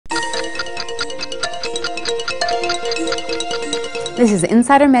This is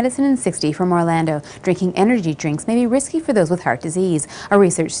Insider Medicine in 60 from Orlando. Drinking energy drinks may be risky for those with heart disease. A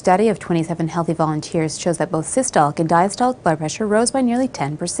research study of 27 healthy volunteers shows that both systolic and diastolic blood pressure rose by nearly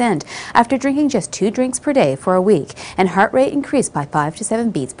 10% after drinking just 2 drinks per day for a week, and heart rate increased by 5 to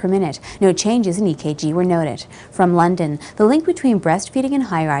 7 beats per minute. No changes in EKG were noted. From London, the link between breastfeeding and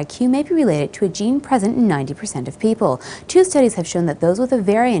higher IQ may be related to a gene present in 90% of people. 2 studies have shown that those with a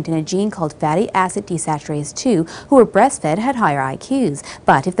variant in a gene called fatty acid desaturase 2 who were breastfed had higher IQs.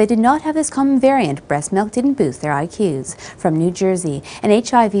 But if they did not have this common variant, breast milk didn't boost their IQs. From New Jersey, an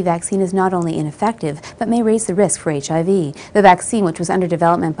HIV vaccine is not only ineffective, but may raise the risk for HIV. The vaccine, which was under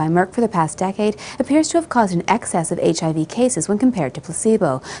development by Merck for the past decade, appears to have caused an excess of HIV cases when compared to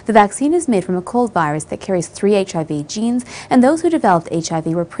placebo. The vaccine is made from a cold virus that carries 3 HIV genes, and those who developed HIV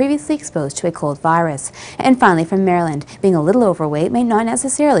were previously exposed to a cold virus. And finally, from Maryland, being a little overweight may not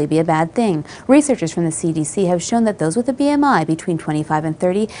necessarily be a bad thing. Researchers from the CDC have shown that those with a BMI between 25 and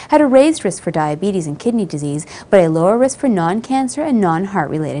 30 had a raised risk for diabetes and kidney disease, but a lower risk for non-cancer and non-heart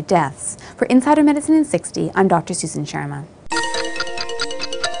related deaths. For Insider Medicine in 60, I'm Dr. Susan Sharma.